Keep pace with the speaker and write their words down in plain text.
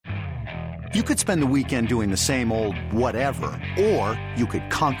You could spend the weekend doing the same old whatever, or you could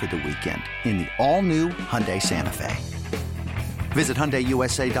conquer the weekend in the all-new Hyundai Santa Fe. Visit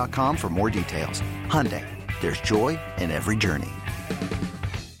HyundaiUSA.com for more details. Hyundai, there's joy in every journey.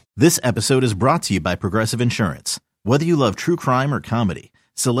 This episode is brought to you by Progressive Insurance. Whether you love true crime or comedy,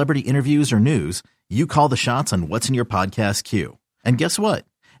 celebrity interviews or news, you call the shots on what's in your podcast queue. And guess what?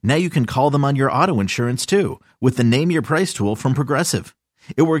 Now you can call them on your auto insurance too with the Name Your Price tool from Progressive.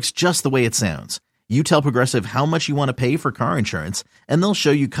 It works just the way it sounds. You tell Progressive how much you want to pay for car insurance, and they'll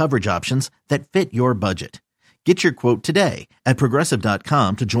show you coverage options that fit your budget. Get your quote today at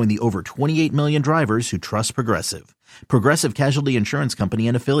Progressive.com to join the over 28 million drivers who trust Progressive. Progressive Casualty Insurance Company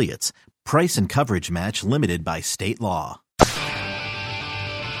and Affiliates. Price and coverage match limited by state law.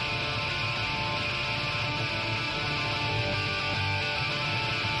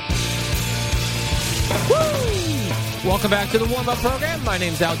 Welcome back to the warm-up program. My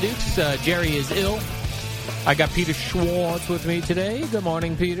name's Al Dukes. Jerry is ill. I got Peter Schwartz with me today. Good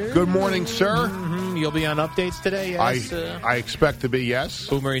morning, Peter. Good morning, sir. Mm-hmm. You'll be on updates today, yes? I expect to be, yes.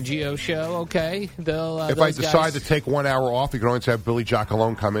 Boomer and Geo show, okay. If I decide to take 1 hour off, you can always have Billy Jack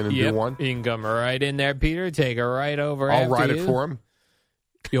alone come in and do one. You can come right in there, Peter. Take it right over I'll after write you. it for him.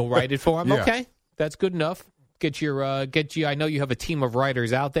 You'll write it for him? Yeah. Okay. That's good enough. Get you. I know you have a team of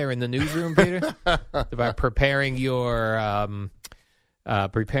writers out there in the newsroom, Peter. About preparing your,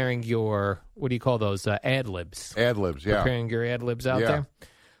 what do you call those? Ad libs. Ad libs, yeah. Preparing your ad libs out there.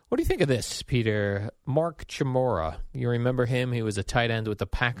 What do you think of this, Peter? Mark Chmura. You remember him? He was a tight end with the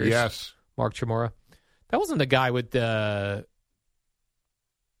Packers. Yes. Mark Chmura. That wasn't the guy with that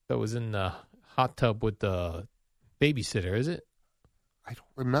was in the hot tub with the babysitter, is it? I don't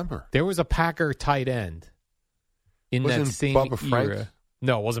remember. There was a Packer tight end. In that same Bubba Franks? era.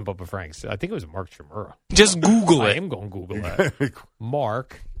 No, it wasn't Bubba Franks. I think it was Mark Chmura. Just Google it. I am going to Google that.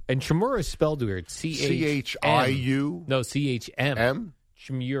 Mark. And Chmura is spelled weird. C-H-I-U? No, C-H-M. M?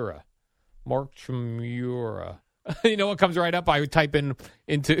 Chmura. Mark Chmura. You know what comes right up? I type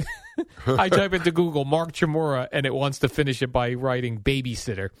into Google Mark Chmura, and it wants to finish it by writing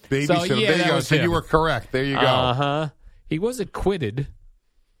babysitter. Babysitter. So, yeah, there you go. So him. you were correct. There you go. Uh-huh. He was acquitted.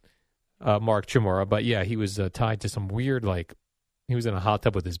 Mark Chmura, but yeah, he was tied to some weird, he was in a hot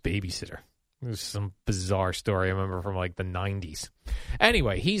tub with his babysitter. It was some bizarre story I remember from the 90s.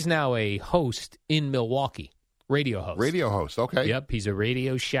 Anyway, he's now a host in Milwaukee, radio host. Radio host, okay. Yep, he's a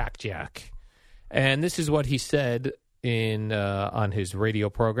radio shack jack. And this is what he said on his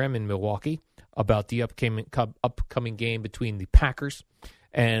radio program in Milwaukee about the upcoming game between the Packers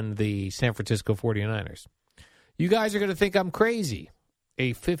and the San Francisco 49ers. You guys are going to think I'm crazy.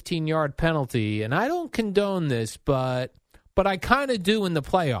 A 15-yard penalty, and I don't condone this, but I kind of do in the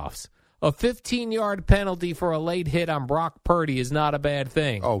playoffs. A 15-yard penalty for a late hit on Brock Purdy is not a bad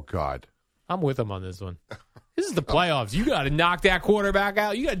thing. Oh, God. I'm with him on this one. This is the playoffs. You got to knock that quarterback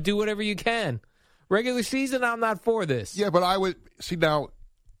out. You got to do whatever you can. Regular season, I'm not for this. Yeah, but I would see now.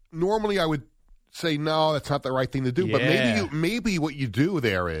 Normally, I would say no, that's not the right thing to do. Yeah. But maybe what you do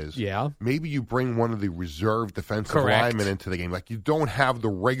there is, maybe you bring one of the reserve defensive linemen into the game. Like you don't have the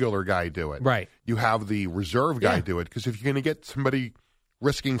regular guy do it, right? You have the reserve guy do it because if you're going to get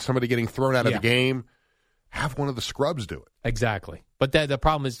risking somebody getting thrown out of the game, have one of the scrubs do it. Exactly. But the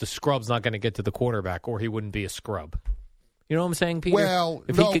problem is the scrub's not going to get to the quarterback, or he wouldn't be a scrub. You know what I'm saying, Peter? Well,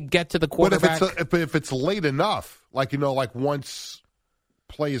 if he could get to the quarterback, but if it's late enough, once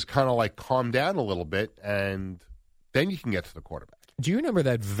play is kind of calm down a little bit, and then you can get to the quarterback. Do you remember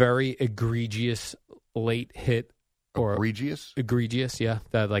that very egregious late hit? Or egregious? Egregious, yeah.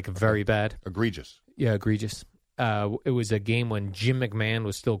 That very bad. Egregious. Yeah, egregious. It was a game when Jim McMahon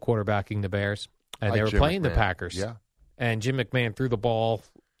was still quarterbacking the Bears, and they were playing the Packers. Yeah. And Jim McMahon threw the ball,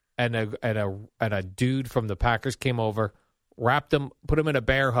 and a dude from the Packers came over, wrapped him, put him in a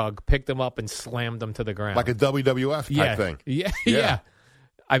bear hug, picked him up, and slammed him to the ground. Like a WWF type thing. Yeah.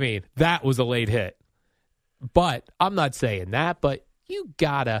 I mean, that was a late hit. But I'm not saying that, but you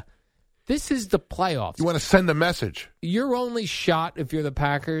gotta. This is the playoffs. You want to send a message. Your only shot, if you're the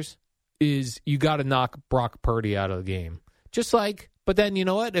Packers, is you got to knock Brock Purdy out of the game. But then you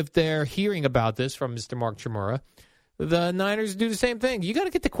know what? If they're hearing about this from Mr. Mark Chmura, the Niners do the same thing. You got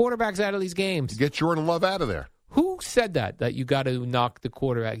to get the quarterbacks out of these games. Get Jordan Love out of there. Who said that you got to knock the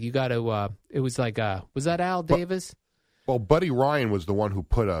quarterback? You got to, it was was that Al Davis? Well, Buddy Ryan was the one who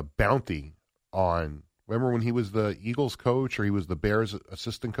put a bounty on. Remember when he was the Eagles coach or he was the Bears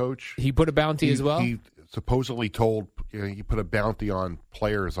assistant coach? He put a bounty as well? He supposedly told he put a bounty on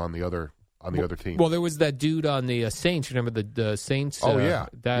players on the other on the other team. Well, there was that dude on the Saints. Remember the Saints? That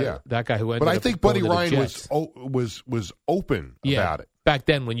guy who ended But I up think going Buddy to the Ryan Jets. was open about it. Back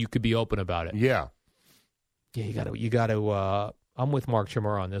then when you could be open about it. Yeah. Yeah, you got to. I'm with Mark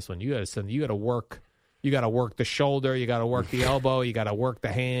Chmura on this one. You got to work. You got to work the shoulder. You got to work the elbow. You got to work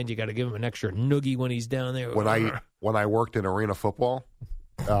the hand. You got to give him an extra noogie when he's down there. When I worked in arena football,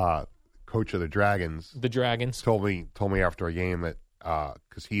 coach of the Dragons told me after a game that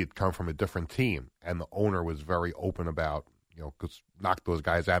because he had come from a different team and the owner was very open about knock those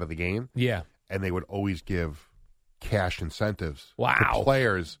guys out of the game. Yeah, and they would always give cash incentives to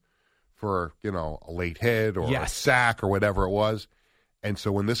players for a late hit or a sack or whatever it was. And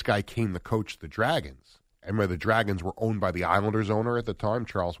so when this guy came to coach the Dragons, I remember the Dragons were owned by the Islanders owner at the time,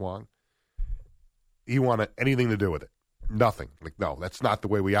 Charles Wang. He wanted anything to do with it. Nothing. Like, no, that's not the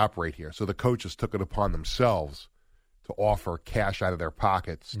way we operate here. So the coaches took it upon themselves to offer cash out of their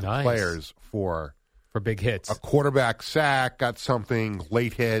pockets to players for big hits. A quarterback sack, got something,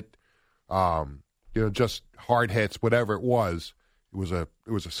 late hit, just hard hits, whatever it was. It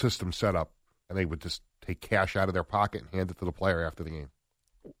was a system set up, and they would just take cash out of their pocket and hand it to the player after the game.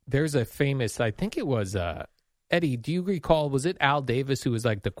 There's a famous, I think it was, Eddie, do you recall, was it Al Davis who was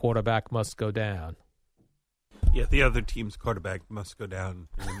like the quarterback must go down? Yeah, the other team's quarterback must go down,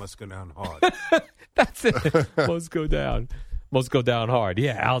 and it must go down hard. That's it. Must go down. Must go down hard.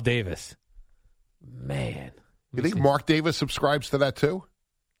 Yeah, Al Davis. Man. You think Mark Davis subscribes to that too?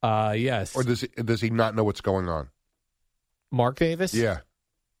 Yes. Or does he not know what's going on? Mark Davis? Yeah.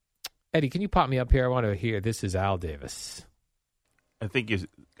 Eddie, can you pop me up here? I want to hear. This is Al Davis. I think you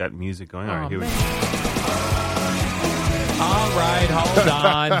got music going on. Here we go. All right, hold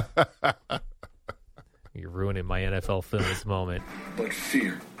on. You're ruining my NFL Films moment. But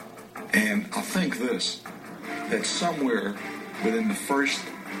fear. And I think that somewhere within the first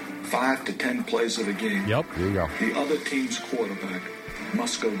 5 to 10 plays of the game, yep. There you go. The other team's quarterback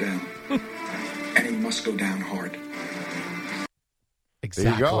must go down. And he must go down hard.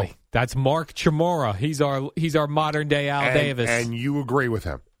 Exactly. There you go. That's Mark Chmura. He's our modern day Al Davis. And you agree with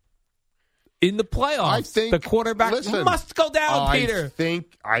him. In the playoffs, I think the quarterback must go down, Peter.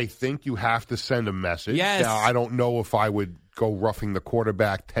 I think you have to send a message. Yes. Now, I don't know if I would go roughing the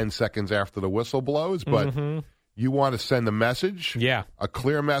quarterback 10 seconds after the whistle blows, but you want to send a message? Yeah. A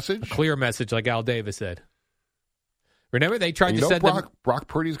clear message? A clear message, like Al Davis said. Remember, they tried to send Brock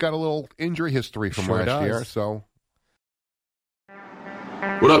Purdy's got a little injury history from last year, so...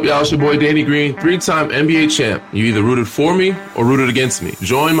 What up, y'all? It's your boy Danny Green, 3-time NBA champ. You either rooted for me or rooted against me.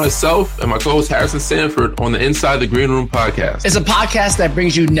 Join myself and my co-host Harrison Sanford on the Inside the Green Room podcast. It's a podcast that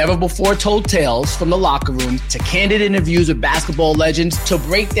brings you never-before-told tales from the locker room to candid interviews with basketball legends to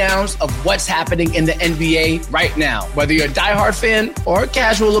breakdowns of what's happening in the NBA right now. Whether you're a diehard fan or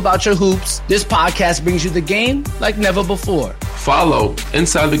casual about your hoops, this podcast brings you the game like never before. Follow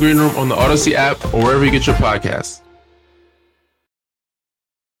Inside the Green Room on the Odyssey app or wherever you get your podcasts.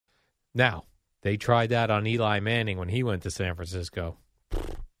 Now, they tried that on Eli Manning when he went to San Francisco.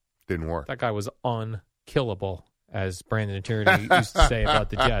 Didn't work. That guy was unkillable, as Brandon Tierney used to say about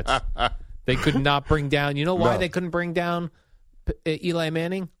the Jets. They could not bring down. You know why they couldn't bring down Eli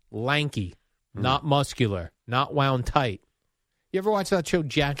Manning? Lanky, not muscular, not wound tight. You ever watch that show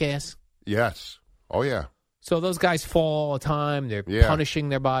Jackass? Yes. Oh, yeah. So those guys fall all the time. They're punishing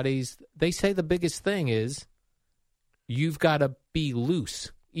their bodies. They say the biggest thing is you've got to be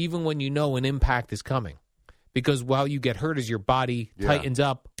loose, even when you know an impact is coming. Because while you get hurt as your body tightens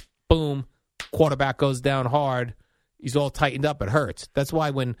up, boom, quarterback goes down hard, he's all tightened up, it hurts. That's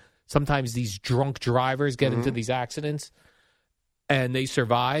why when sometimes these drunk drivers get into these accidents and they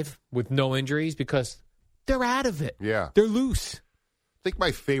survive with no injuries because they're out of it. Yeah. They're loose. I think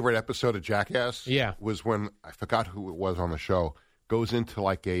my favorite episode of Jackass was when, I forgot who it was on the show, goes into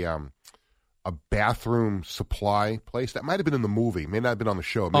like a bathroom supply place. That might have been in the movie. May not have been on the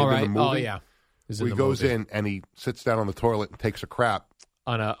show. It may have been in the movie. Oh, yeah. He goes in and he sits down on the toilet and takes a crap.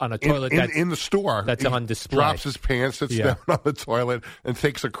 On a toilet in the store. That's on display. Drops his pants, sits down on the toilet, and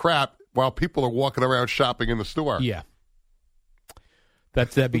takes a crap while people are walking around shopping in the store. Yeah.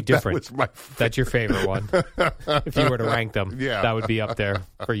 That'd be different. That's your favorite one. If you were to rank them, that would be up there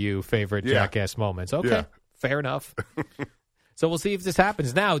for you, favorite Jackass moments. Okay, fair enough. So we'll see if this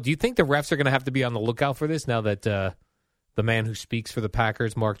happens. Now, do you think the refs are going to have to be on the lookout for this now that the man who speaks for the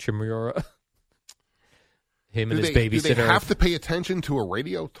Packers, Mark Chmura, him and his babysitter. Do they have to pay attention to a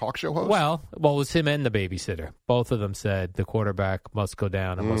radio talk show host? Well, it was him and the babysitter. Both of them said the quarterback must go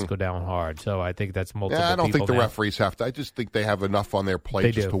down and must go down hard. So I think that's multiple people. I don't think the now. referees have to. I just think they have enough on their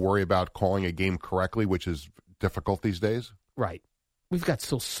plate to worry about calling a game correctly, which is difficult these days. Right. We've got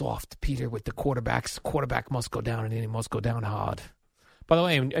so soft, Peter, with the quarterbacks. Quarterback must go down, and he must go down hard. By the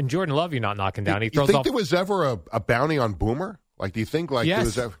way, and Jordan Love, you're not knocking down. He throws you think off. There was ever a bounty on Boomer? Like, do you think yes. there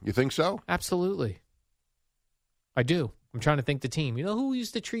was ever, you think so? Absolutely. I do. I'm trying to think the team. You know who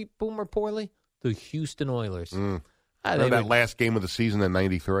used to treat Boomer poorly? The Houston Oilers. That last game of the season in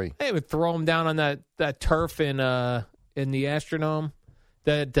 '93. They would throw him down on that turf in the Astrodome.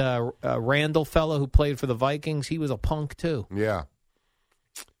 That Randall fellow who played for the Vikings, he was a punk too. Yeah.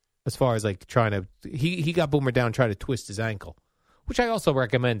 As far as like trying to, he got Boomer down, trying to twist his ankle, which I also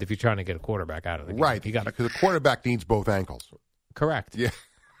recommend if you're trying to get a quarterback out of the game. Right. Because the quarterback needs both ankles. Correct. Yeah.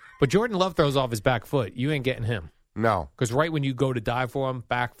 But Jordan Love throws off his back foot. You ain't getting him. No. Because right when you go to dive for him,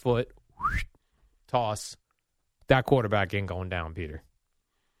 back foot, whoosh, toss, that quarterback ain't going down, Peter.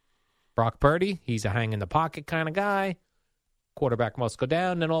 Brock Purdy, he's a hang in the pocket kind of guy. Quarterback must go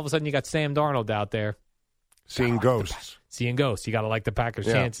down. Then all of a sudden you got Sam Darnold out there. Seeing ghosts. Seeing ghosts. You got to like the Packers'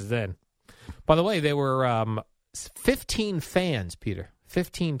 Yeah. chances then. By the way, there were 15 fans, Peter,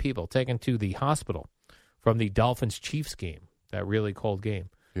 15 people taken to the hospital from the Dolphins-Chiefs game, that really cold game.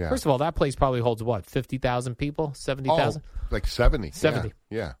 Yeah. First of all, that place probably holds, what, 50,000 people, 70,000? Like 70. 70.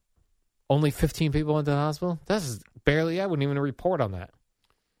 Yeah. Only 15 people went to the hospital? That's barely, I wouldn't even report on that.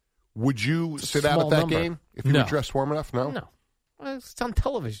 Would you It's a sit out small at that number. game if you No. were dressed warm enough? No? No. It's on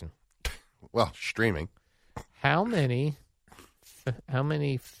television. Well, streaming. How much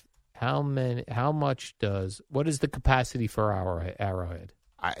what is the capacity for Arrowhead?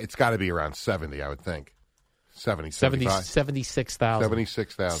 It's got to be around 70, I would think. 76,000.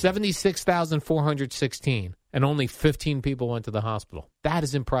 76,000. 76,416, and only 15 people went to the hospital. That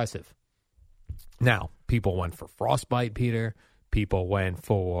is impressive. Now, people went for frostbite, Peter. People went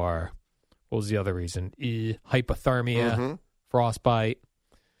for, what was the other reason? Hypothermia, frostbite.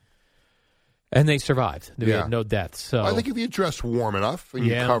 And they survived. They had no deaths. So I think if you dress warm enough and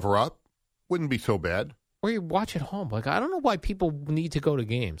you cover up, wouldn't be so bad. Or you watch at home. Like, I don't know why people need to go to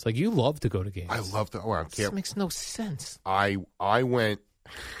games. Like, you love to go to games. I love to. Oh, I can't. This makes no sense. I went.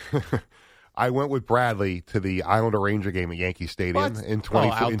 I went with Bradley to the Islander Ranger game at Yankee Stadium in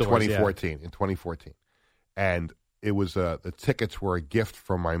 2014. In 2014, and it was the tickets were a gift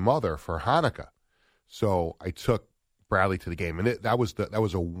from my mother for Hanukkah. So I took Bradley to the game, and that was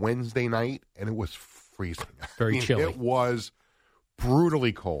a Wednesday night, and it was freezing. Very chilly. It was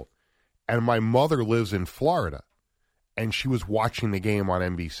brutally cold. And my mother lives in Florida, and she was watching the game on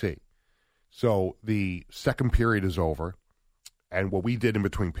NBC. So the second period is over, and what we did in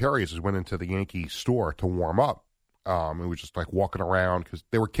between periods is went into the Yankee store to warm up. It was just like walking around because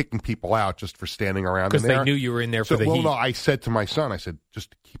they were kicking people out just for standing around. Because they knew you were in there for the heat. No, I said to my son, I said,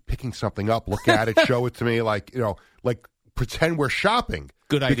 just keep picking something up, look at it, show it to me, like pretend we're shopping.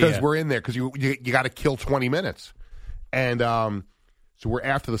 Good idea. Because we're in there because you got to kill 20 minutes. And so we're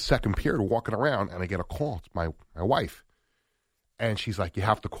after the second period, we're walking around, and I get a call. It's my wife. And she's like, you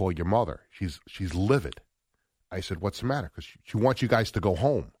have to call your mother. She's livid. I said, what's the matter? Because she wants you guys to go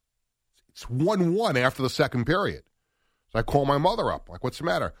home. It's 1-1 after the second period. So I call my mother up. Like, what's the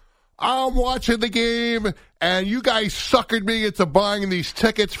matter? I'm watching the game, and you guys suckered me into buying these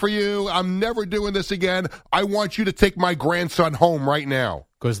tickets for you. I'm never doing this again. I want you to take my grandson home right now.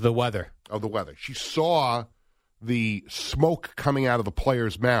 Because of the weather. Of the weather. She saw the smoke coming out of the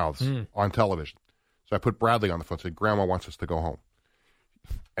players' mouths on television. So I put Bradley on the phone and said, Grandma wants us to go home.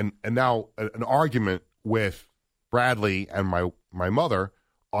 And now an argument with Bradley and my mother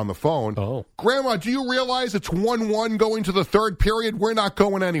on the phone. Oh. Grandma, do you realize it's 1-1 going to the third period? We're not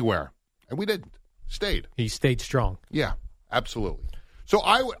going anywhere. And we didn't. Stayed. He stayed strong. Yeah, absolutely. So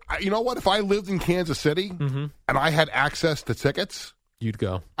you know what? If I lived in Kansas City and I had access to tickets, you'd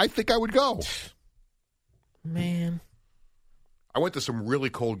go. I think I would go. Man. I went to some really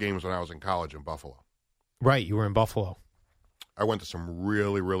cold games when I was in college in Buffalo. Right, you were in Buffalo. I went to some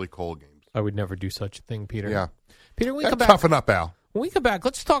really, really cold games. I would never do such a thing, Peter. Yeah. Peter, when we come back. Toughen up, Al. When we come back,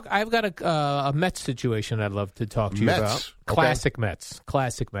 let's talk. I've got a Mets situation I'd love to talk to you about. Classic Mets.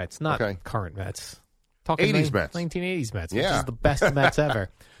 Classic Mets, not current Mets. Talking 80s Mets. 1980s Mets. Yeah. This is the best Mets ever.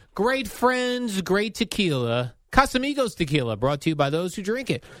 Great friends, great tequila. Casamigos Tequila, brought to you by those who drink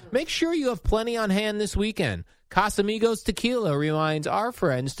it. Make sure you have plenty on hand this weekend. Casamigos Tequila reminds our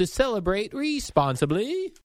friends to celebrate responsibly.